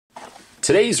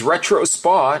Today's retro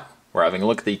spot, we're having a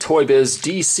look at the Toy Biz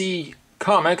DC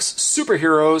Comics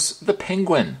Superheroes, the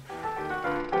Penguin.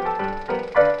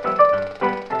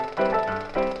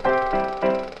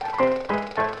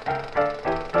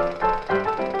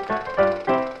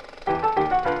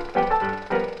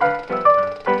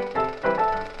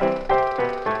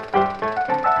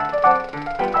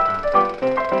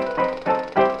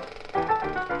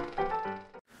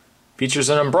 Features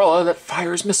an umbrella that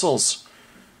fires missiles.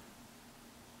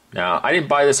 Now, I didn't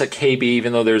buy this at KB,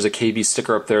 even though there's a KB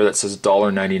sticker up there that says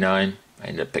 $1.99. I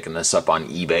ended up picking this up on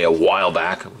eBay a while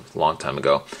back, a long time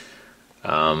ago.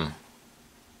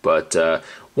 But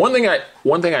one thing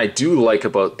I do like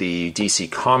about the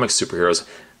DC Comics superheroes,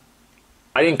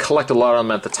 I didn't collect a lot of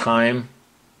them at the time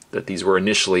that these were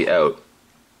initially out.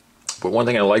 But one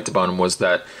thing I liked about them was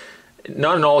that,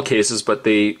 not in all cases, but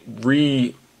they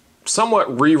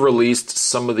somewhat re-released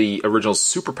some of the original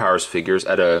Superpowers figures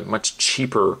at a much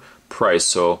cheaper price.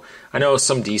 So I know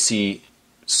some DC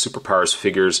Superpowers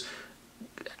figures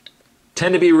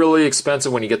tend to be really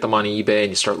expensive when you get them on eBay and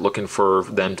you start looking for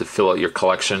them to fill out your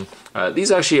collection.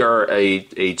 These actually are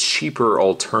a cheaper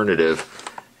alternative,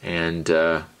 and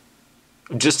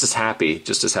just as happy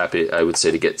I would say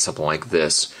to get something like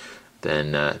this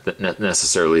than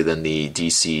necessarily than the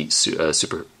DC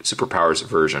Superpowers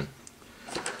version.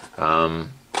 On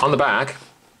the back,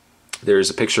 there's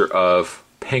a picture of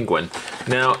Penguin.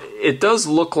 Now, it does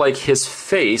look like his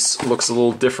face looks a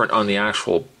little different on the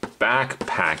actual back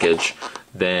package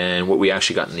than what we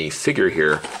actually got in the figure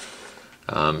here.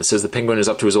 It says the Penguin is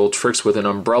up to his old tricks with an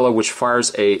umbrella which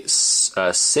fires a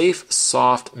safe,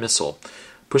 soft missile.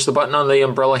 Push the button on the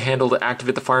umbrella handle to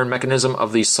activate the firing mechanism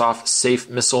of the soft, safe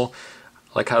missile.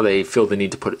 I like how they feel the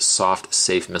need to put soft,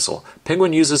 safe missile.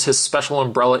 Penguin uses his special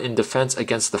umbrella in defense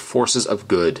against the forces of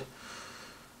good.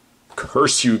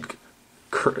 Curse you,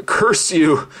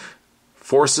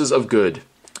 forces of good.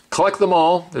 Collect them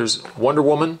all. There's Wonder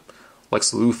Woman,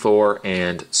 Lex Luthor,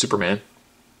 and Superman.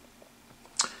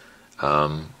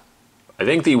 I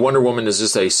think the Wonder Woman is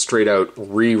just a straight-out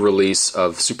re-release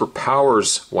of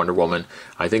Superpowers Wonder Woman.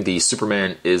 I think the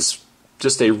Superman is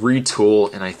just a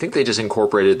retool, and I think they just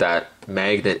incorporated that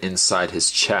magnet inside his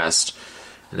chest.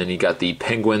 And then you got the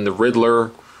Penguin, the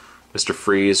Riddler, Mr.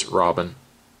 Freeze, Robin.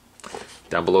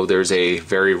 Down below there's a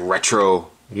very retro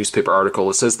newspaper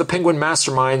article. It says, the Penguin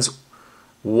masterminds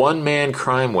one-man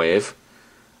crime wave.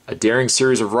 A daring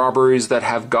series of robberies that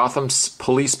have Gotham's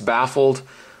police baffled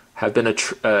have been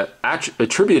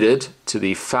attributed to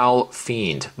the foul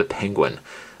fiend, the Penguin.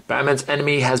 Batman's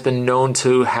enemy has been known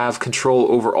to have control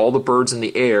over all the birds in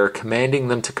the air, commanding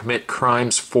them to commit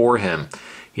crimes for him.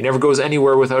 He never goes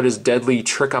anywhere without his deadly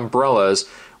trick umbrellas,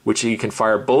 which he can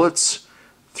fire bullets,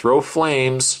 throw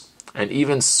flames, and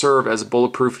even serve as a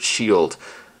bulletproof shield.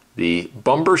 The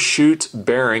Bumbershoot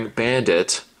Bearing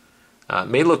Bandit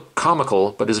may look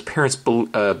comical, but his appearance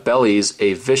bellies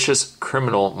a vicious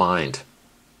criminal mind.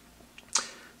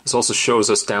 This also shows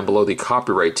us down below the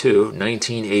copyright too,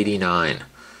 1989.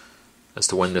 As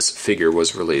to when this figure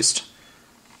was released.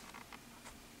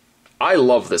 I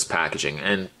love this packaging,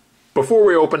 and before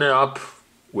we open it up,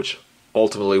 which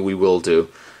ultimately we will do,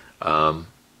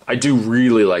 I do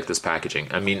really like this packaging.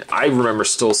 I mean, I remember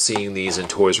still seeing these in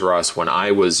Toys R Us when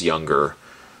I was younger.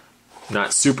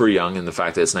 Not super young in the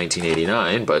fact that it's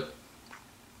 1989, but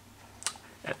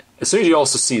as soon as you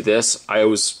also see this, I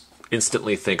always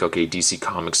instantly think, okay, DC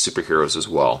Comics superheroes as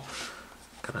well.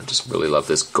 Kind of just really love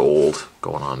this gold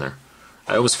going on there.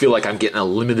 I almost feel like I'm getting a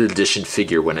limited edition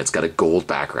figure when it's got a gold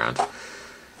background.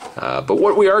 But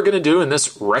what we are going to do in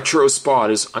this retro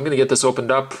spot is I'm going to get this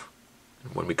opened up.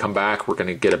 When we come back, we're going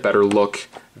to get a better look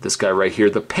at this guy right here,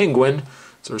 the Penguin.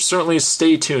 So certainly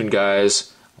stay tuned,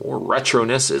 guys. More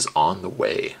retroness is on the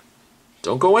way.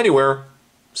 Don't go anywhere.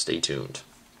 Stay tuned.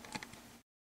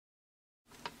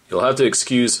 You'll have to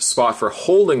excuse Spot for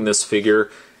holding this figure.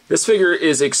 This figure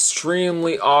is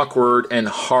extremely awkward and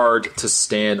hard to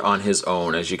stand on his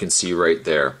own, as you can see right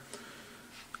there.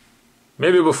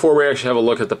 Maybe before we actually have a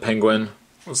look at the Penguin,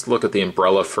 let's look at the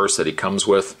umbrella first that he comes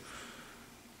with.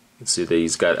 You can see that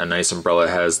he's got a nice umbrella.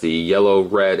 It has the yellow,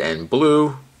 red, and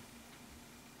blue.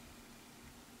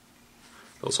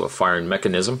 Also a firing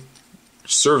mechanism,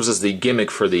 which serves as the gimmick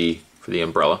for the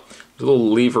umbrella. There's a little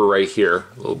lever right here,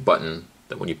 a little button,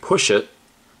 that when you push it,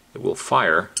 it will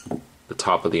fire the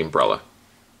top of the umbrella.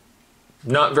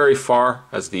 Not very far,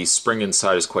 as the spring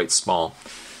inside is quite small,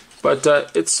 but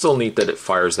it's still neat that it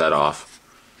fires that off.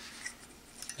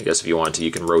 I guess if you want to,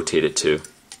 you can rotate it too.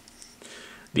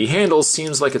 The handle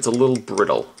seems like it's a little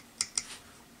brittle,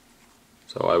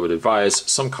 so I would advise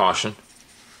some caution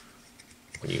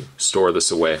when you store this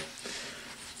away.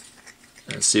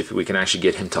 Let's see if we can actually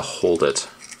get him to hold it.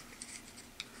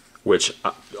 Which,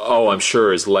 I'm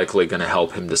sure is likely going to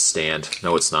help him to stand.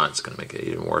 No, it's not. It's going to make it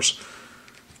even worse.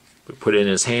 We put it in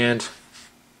his hand.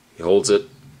 He holds it.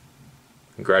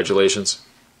 Congratulations.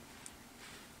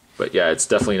 But yeah, it's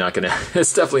definitely not going to.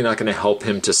 It's definitely not going to help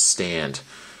him to stand.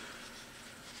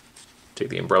 Take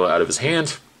the umbrella out of his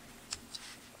hand.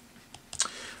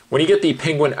 When you get the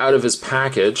penguin out of his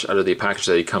package, out of the package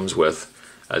that he comes with,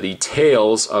 the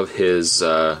tails of his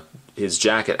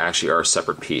jacket actually are a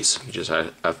separate piece. You just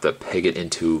have to peg it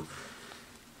into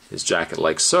his jacket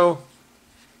like so.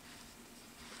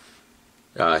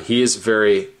 He is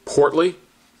very portly.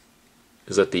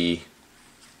 Is that the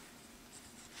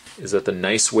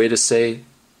nice way to say?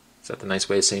 Is that the nice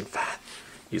way of saying fat?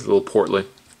 He's a little portly.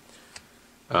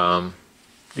 The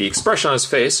expression on his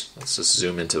face, let's just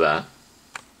zoom into that.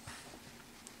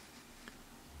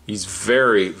 He's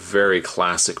very, very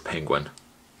classic penguin.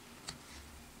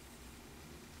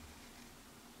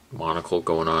 Monocle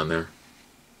going on there.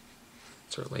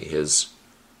 Certainly his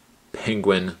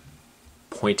penguin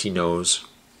pointy nose.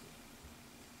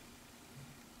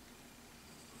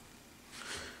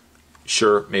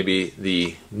 Sure, maybe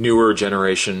the newer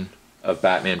generation of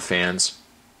Batman fans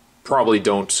probably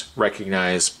don't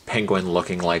recognize Penguin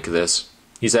looking like this.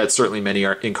 He's had certainly many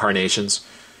incarnations.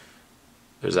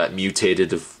 There's that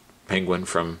mutated Penguin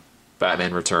from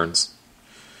Batman Returns.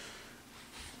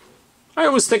 I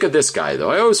always think of this guy,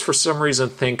 though. I always, for some reason,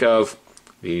 think of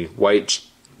the white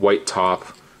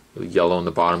top, the yellow on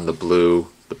the bottom, the blue,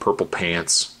 the purple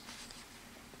pants.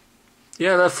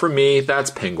 Yeah, that for me,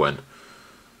 that's Penguin.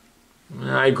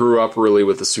 I grew up really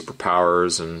with the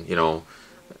superpowers and,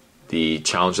 the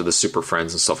challenge of the Super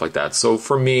Friends and stuff like that. So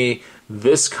for me,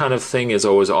 this kind of thing is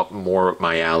always more up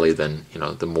my alley than,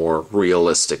 the more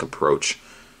realistic approach.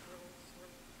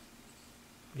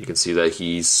 You can see that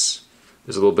there's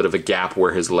a little bit of a gap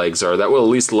where his legs are. That will at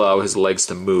least allow his legs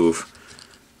to move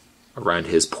around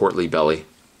his portly belly.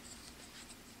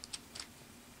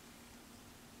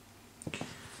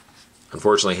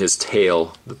 Unfortunately, his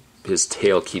tail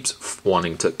keeps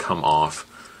wanting to come off.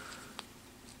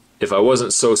 If I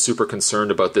wasn't so super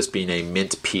concerned about this being a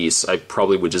mint piece, I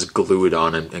probably would just glue it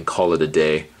on and call it a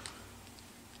day.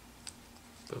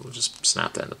 But we'll just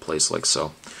snap that into place like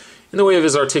so. In the way of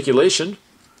his articulation,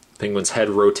 Penguin's head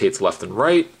rotates left and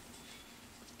right.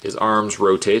 His arms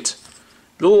rotate.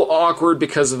 A little awkward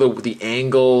because of the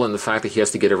angle and the fact that he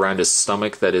has to get around his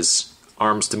stomach, that his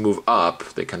arms to move up,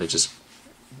 they kind of just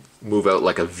move out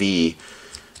like a V.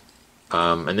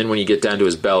 And then when you get down to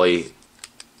his belly,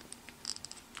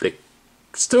 they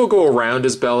still go around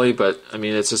his belly, but I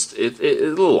mean, it's just a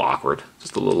little awkward.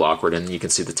 Just a little awkward, and you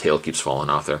can see the tail keeps falling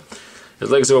off there.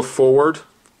 His legs go forward,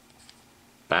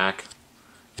 back.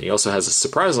 And he also has,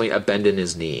 surprisingly, a bend in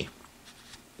his knee,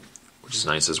 which is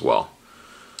nice as well.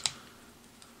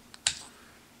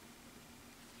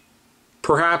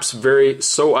 Perhaps so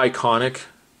iconic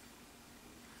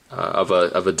of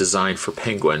a design for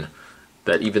Penguin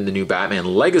that even the new Batman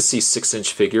Legacy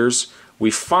 6-inch figures,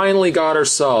 we finally got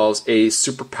ourselves a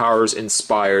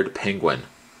superpowers-inspired Penguin.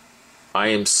 I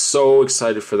am so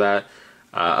excited for that.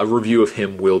 A review of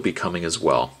him will be coming as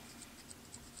well.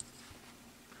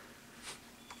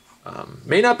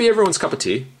 May not be everyone's cup of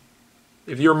tea.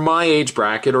 If you're my age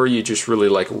bracket or you just really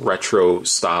like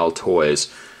retro-style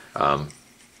toys,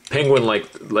 Penguin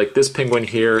like this Penguin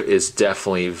here is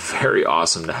definitely very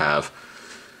awesome to have.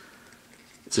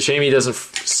 It's a shame he doesn't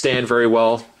stand very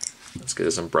well. Let's get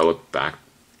his umbrella back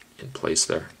in place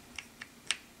there.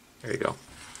 There you go.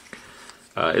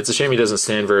 It's a shame he doesn't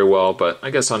stand very well, but I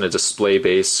guess on a display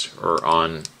base or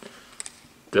on...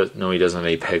 No, he doesn't have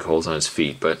any peg holes on his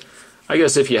feet, but I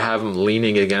guess if you have him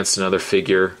leaning against another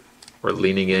figure or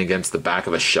leaning in against the back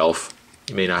of a shelf,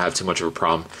 you may not have too much of a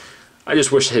problem. I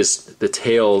just wish the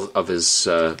tail of his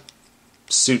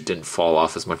suit didn't fall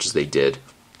off as much as they did.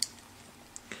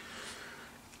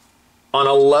 On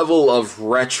a level of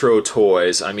retro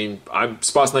toys, I mean,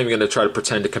 Spot's not even going to try to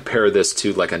pretend to compare this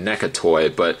to like a NECA toy,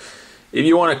 but if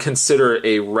you want to consider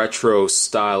a retro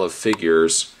style of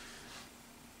figures,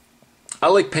 I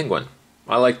like Penguin.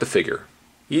 I like the figure.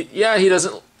 He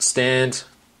doesn't stand.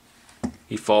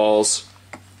 He falls.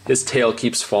 His tail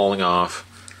keeps falling off.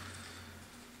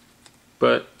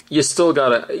 But you still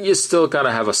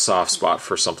gotta have a soft spot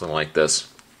for something like this.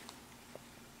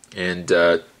 And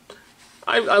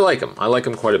I like him. I like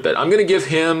him quite a bit. I'm gonna give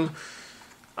him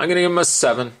a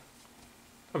 7.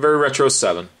 A very retro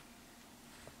 7.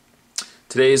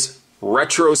 Today's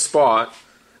retro spot,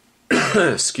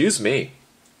 excuse me.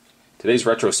 Today's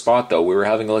retro spot, though, we were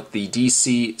having a look at the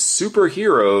DC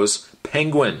Superheroes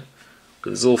Penguin.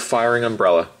 with his little firing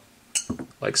umbrella,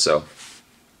 like so.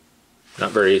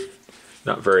 Not very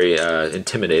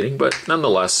intimidating, but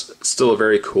nonetheless, still a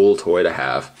very cool toy to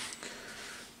have.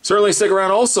 Certainly stick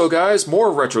around also, guys.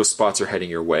 More retro spots are heading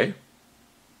your way.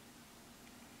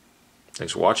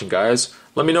 Thanks for watching, guys.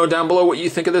 Let me know down below what you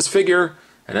think of this figure.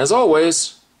 And as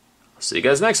always, I'll see you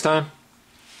guys next time.